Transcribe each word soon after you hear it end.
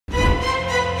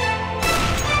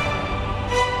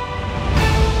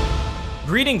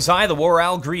Greetings,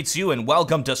 TheWarOwl greets you, and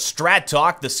welcome to Strat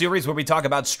Talk, the series where we talk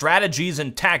about strategies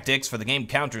and tactics for the game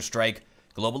Counter-Strike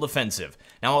Global Offensive.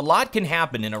 Now, a lot can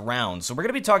happen in a round, so we're going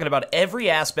to be talking about every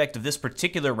aspect of this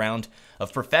particular round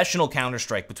of professional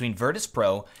Counter-Strike between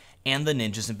Virtus.pro and the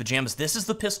Ninjas in Pyjamas. This is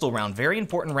the pistol round, very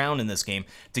important round in this game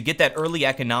to get that early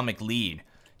economic lead.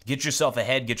 Get yourself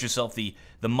ahead, get yourself the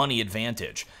money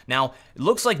advantage. Now, it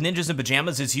looks like Ninjas in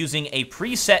Pyjamas is using a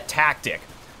preset tactic,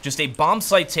 just a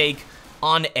bombsite take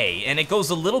on A, and it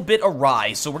goes a little bit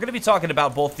awry, so we're going to be talking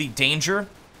about both the danger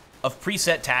of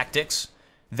preset tactics,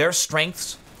 their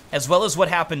strengths, as well as what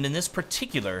happened in this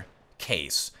particular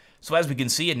case. So as we can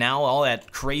see, and now all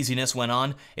that craziness went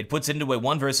on, it puts it into a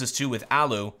 1 versus 2 with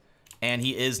Alu, and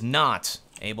he is not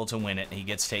able to win it. He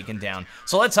gets taken down.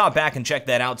 So let's hop back and check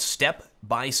that out step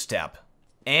by step.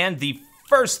 And the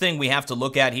first thing we have to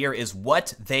look at here is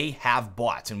what they have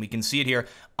bought, and we can see it here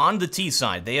on the T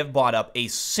side. They have bought up a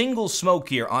single smoke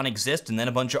here on Exist and then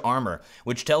a bunch of armor,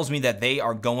 which tells me that they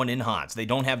are going in hot. They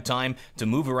don't have time to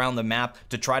move around the map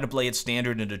to try to play it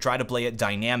standard and to try to play it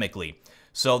dynamically.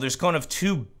 So there's kind of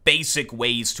two basic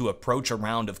ways to approach a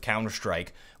round of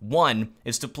Counter-Strike. One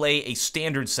is to play a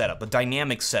standard setup, a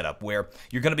dynamic setup, where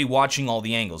you're going to be watching all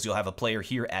the angles. You'll have a player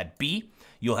here at B,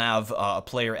 you'll have a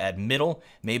player at middle,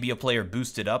 maybe a player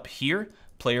boosted up here,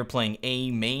 player playing A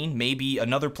main, maybe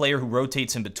another player who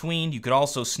rotates in between. You could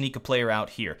also sneak a player out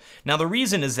here. Now the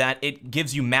reason is that it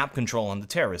gives you map control on the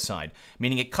terrorist side,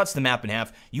 meaning it cuts the map in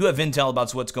half. You have intel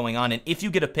about what's going on, and if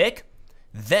you get a pick,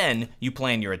 then you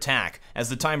plan your attack. As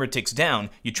the timer ticks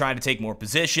down, you try to take more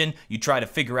position, you try to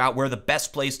figure out where the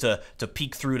best place to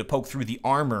peek through, to poke through the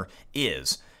armor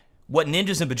is. What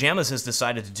Ninjas in Pyjamas has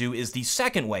decided to do is the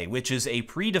second way, which is a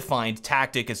predefined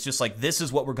tactic. It's just like, this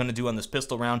is what we're going to do on this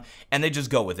pistol round, and they just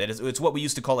go with it. It's what we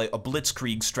used to call a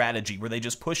blitzkrieg strategy, where they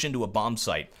just push into a bomb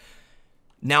site.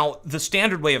 Now, the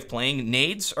standard way of playing,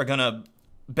 nades are going to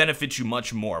benefit you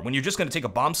much more. When you're just going to take a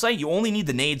bomb site, you only need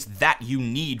the nades that you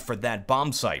need for that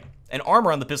bomb site. And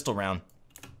armor on the pistol round,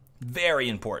 very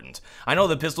important. I know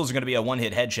the pistols are going to be a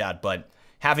one-hit headshot, but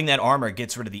having that armor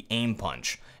gets rid of the aim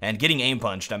punch. And getting aim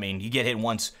punched, I mean, you get hit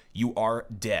once, you are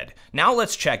dead. Now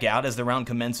let's check out, as the round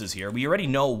commences here, we already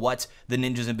know what the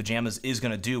Ninjas in Pyjamas is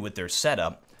going to do with their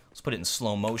setup. Let's put it in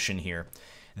slow motion here.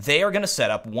 They are going to set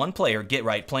up one player, get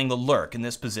right, playing the lurk in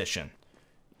this position.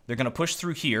 They're going to push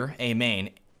through here, A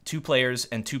main, 2 players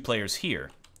and 2 players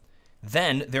here.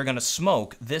 Then they're going to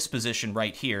smoke this position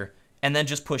right here, and then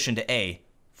just push into A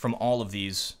from all of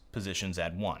these positions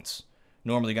at once.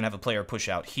 Normally you're going to have a player push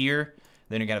out here,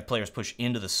 then you're going to have players push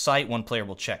into the site, one player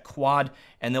will check quad,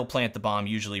 and they'll plant the bomb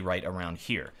usually right around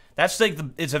here. That's like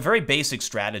it's a very basic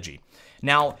strategy.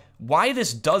 Now, why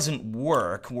this doesn't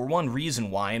work, or one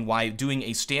reason why, and why doing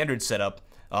a standard setup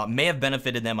may have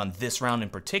benefited them on this round in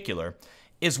particular,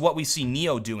 is what we see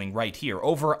Neo doing right here.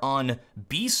 Over on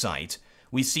B site,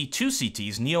 we see 2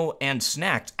 CTs, Neo and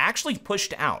Snacked, actually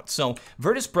pushed out. So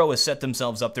Virtus.pro has set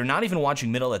themselves up. They're not even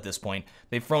watching middle at this point.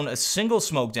 They've thrown a single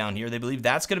smoke down here. They believe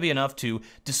that's going to be enough to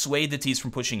dissuade the Ts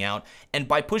from pushing out. And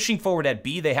by pushing forward at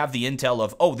B, they have the intel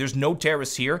of, oh, there's no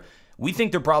terrorists here. We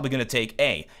think they're probably going to take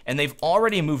A. And they've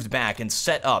already moved back and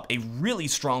set up a really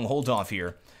strong hold off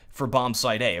here for bomb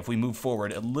site A. If we move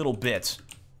forward a little bit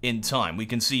in time, we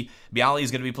can see Bialy is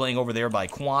going to be playing over there by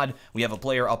quad. We have a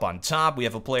player up on top. We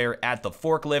have a player at the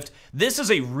forklift. This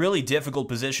is a really difficult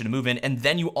position to move in, and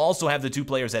then you also have the 2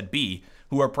 players at B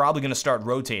who are probably going to start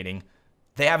rotating.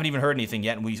 They haven't even heard anything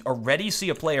yet, and we already see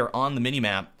a player on the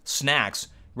minimap, Snacks,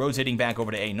 rotating back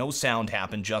over to A. No sound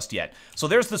happened just yet. So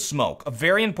there's the smoke, a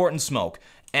very important smoke.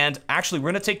 And actually,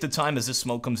 we're going to take the time as this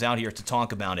smoke comes out here to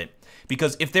talk about it,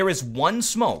 because if there is one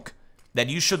smoke that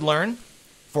you should learn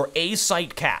for A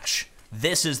site cache,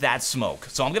 this is that smoke.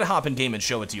 So I'm going to hop in game and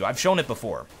show it to you. I've shown it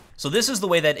before. So this is the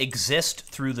way that Exist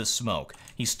through the smoke.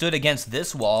 He stood against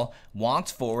this wall,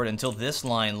 walked forward until this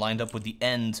line lined up with the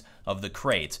end of the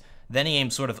crate. Then he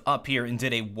aimed sort of up here and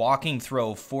did a walking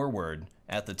throw forward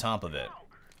at the top of it.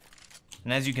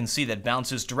 And as you can see, that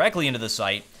bounces directly into the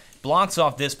site, blocks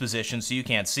off this position so you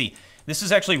can't see. This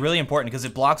is actually really important because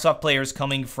it blocks off players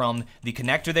coming from the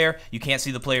connector there. You can't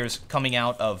see the players coming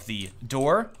out of the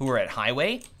door who are at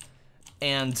highway.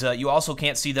 And you also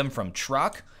can't see them from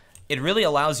truck. It really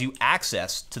allows you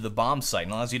access to the bomb site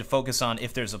and allows you to focus on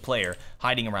if there's a player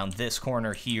hiding around this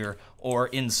corner here or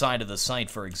inside of the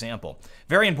site, for example.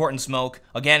 Very important smoke.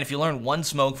 Again, if you learn one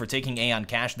smoke for taking A on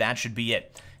cache, that should be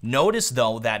it. Notice,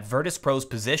 though, that Virtus.pro's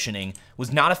positioning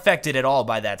was not affected at all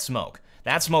by that smoke.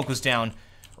 That smoke was down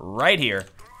right here,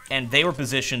 and they were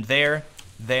positioned there,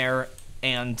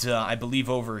 and I believe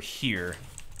over here.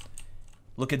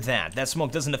 Look at that. That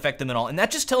smoke doesn't affect them at all. And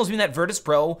that just tells me that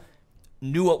Virtus.pro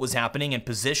knew what was happening and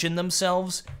positioned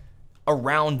themselves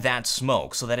around that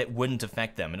smoke so that it wouldn't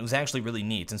affect them. And it was actually really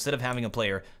neat, instead of having a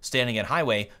player standing at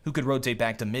highway who could rotate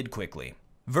back to mid quickly.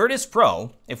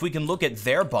 Virtus.pro, if we can look at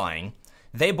their buying,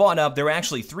 they bought up, there were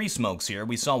actually 3 smokes here.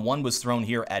 We saw one was thrown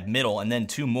here at middle and then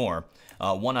 2 more,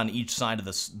 one on each side of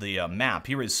the map.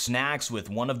 Here is Snacks with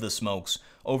one of the smokes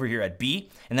over here at B,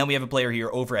 and then we have a player here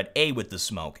over at A with the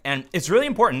smoke. And it's really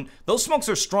important, those smokes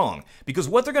are strong, because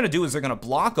what they're going to do is they're going to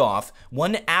block off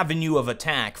one avenue of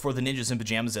attack for the ninjas in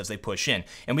pajamas as they push in.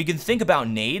 And we can think about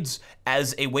nades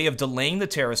as a way of delaying the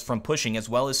terrorists from pushing as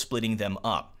well as splitting them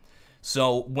up.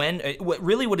 So what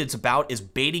it's about is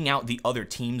baiting out the other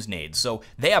team's nades. So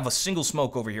they have a single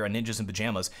smoke over here on Ninjas in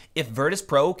Pajamas. If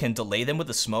Virtus.pro can delay them with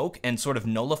a smoke and sort of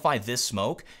nullify this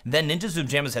smoke, then Ninjas in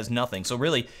Pajamas has nothing. So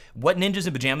really, what Ninjas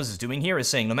in Pajamas is doing here is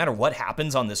saying, no matter what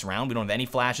happens on this round, we don't have any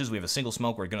flashes, we have a single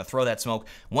smoke, we're going to throw that smoke.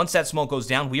 Once that smoke goes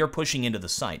down, we are pushing into the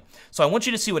site. So I want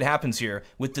you to see what happens here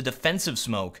with the defensive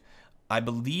smoke. I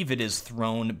believe it is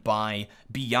thrown by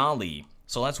Bialy.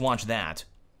 So let's watch that.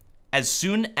 As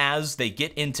soon as they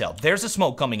get intel, there's a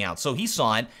smoke coming out. So he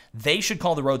saw it. They should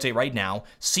call the rotate right now.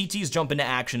 CTs jump into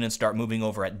action and start moving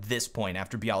over at this point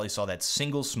after Bialy saw that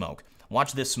single smoke.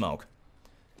 Watch this smoke.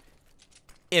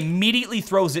 Immediately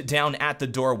throws it down at the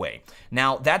doorway.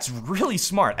 Now, that's really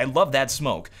smart. I love that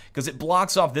smoke because it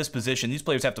blocks off this position. These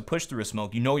players have to push through a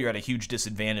smoke. You know you're at a huge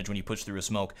disadvantage when you push through a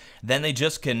smoke. Then they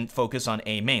just can focus on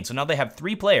A main. So now they have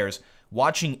 3 players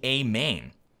watching A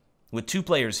main. With 2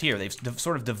 players here, they've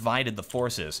sort of divided the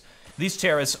forces. These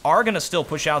terrorists are going to still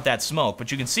push out that smoke,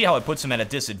 but you can see how it puts them at a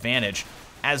disadvantage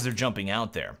as they're jumping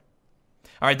out there.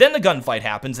 All right, then the gunfight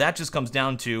happens. That just comes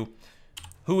down to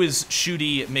who is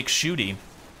Shooty McShooty.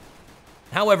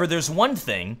 However, there's one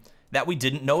thing that we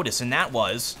didn't notice, and that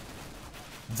was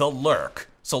the lurk.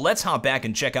 So let's hop back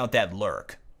and check out that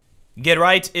lurk. Get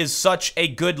Right is such a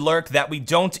good lurk that we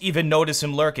don't even notice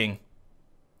him lurking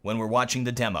when we're watching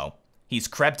the demo. He's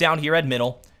crept down here at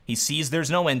middle. He sees there's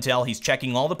no intel. He's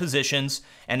checking all the positions.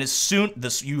 And as soon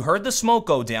you heard the smoke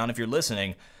go down, if you're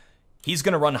listening, he's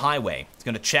going to run highway. He's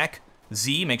going to check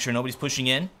Z, make sure nobody's pushing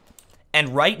in.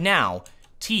 And right now,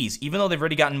 T's, even though they've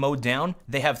already gotten mowed down,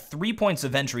 they have 3 points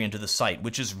of entry into the site,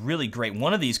 which is really great.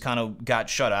 One of these kind of got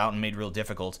shut out and made real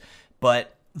difficult.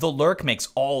 But the lurk makes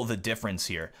all the difference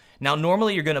here. Now,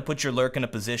 normally you're going to put your lurk in a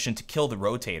position to kill the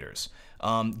rotators.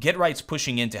 Get Right's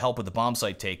pushing in to help with the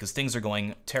bombsite take because things are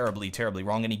going terribly, terribly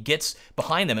wrong, and he gets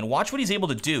behind them. And watch what he's able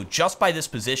to do just by this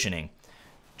positioning.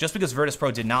 Just because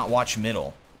Virtus.pro did not watch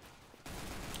middle.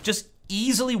 Just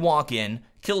easily walk in,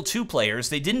 kill 2 players.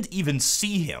 They didn't even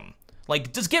see him.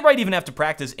 Like, does Get Right even have to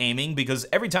practice aiming? Because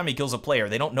every time he kills a player,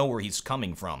 they don't know where he's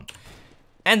coming from.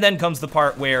 And then comes the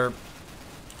part where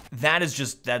that's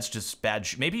just bad.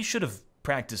 Maybe he should have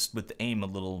practiced with the aim a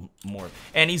little more.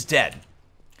 And he's dead.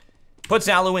 Puts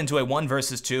Alu into a 1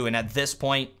 versus 2, and at this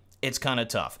point, it's kind of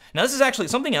tough. Now, this is actually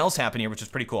something else happening here, which is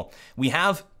pretty cool. We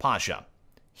have Pasha.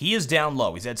 He is down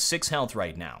low. He's at 6 health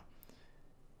right now.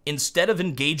 Instead of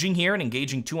engaging here and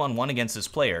engaging 2-on-1 against this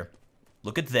player,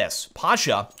 look at this.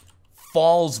 Pasha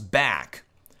falls back.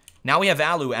 Now we have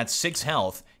Alu at 6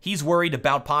 health. He's worried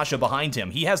about Pasha behind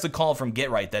him. He has the call from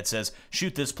Get Right that says,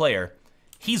 shoot this player.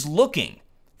 He's looking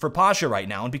for Pasha right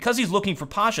now, and because he's looking for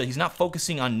Pasha, he's not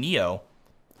focusing on Neo,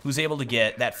 who's able to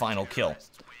get that final kill.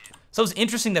 So it's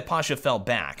interesting that Pasha fell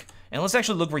back. And let's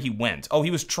actually look where he went. Oh, he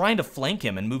was trying to flank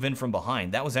him and move in from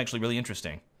behind. That was actually really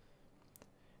interesting.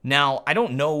 Now, I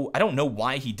don't know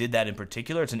why he did that in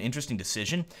particular. It's an interesting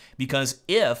decision because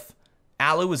if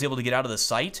Alu was able to get out of the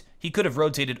site, he could have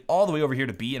rotated all the way over here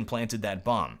to B and planted that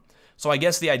bomb. So I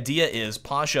guess the idea is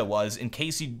Pasha was, in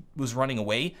case he was running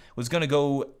away, was going to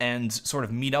go and sort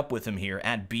of meet up with him here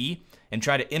at B and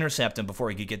try to intercept him before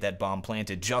he could get that bomb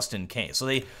planted, just in case. So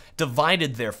they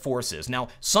divided their forces. Now,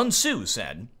 Sun Tzu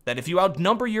said that if you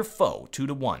outnumber your foe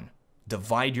 2-to-1,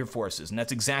 divide your forces. And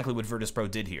that's exactly what Virtus.pro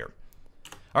did here.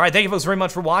 All right, thank you folks very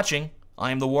much for watching. I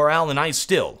am TheWarOwl, and I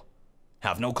still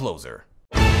have no closer.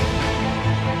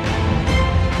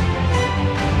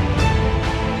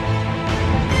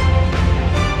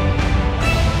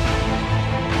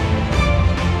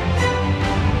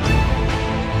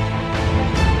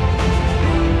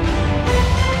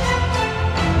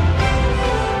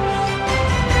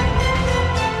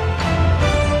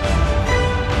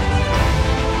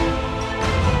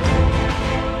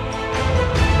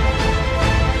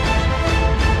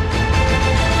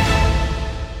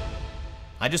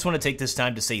 I just want to take this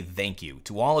time to say thank you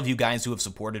to all of you guys who have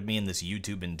supported me in this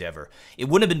YouTube endeavor. It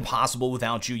wouldn't have been possible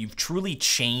without you. You've truly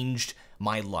changed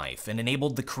my life and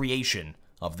enabled the creation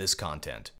of this content.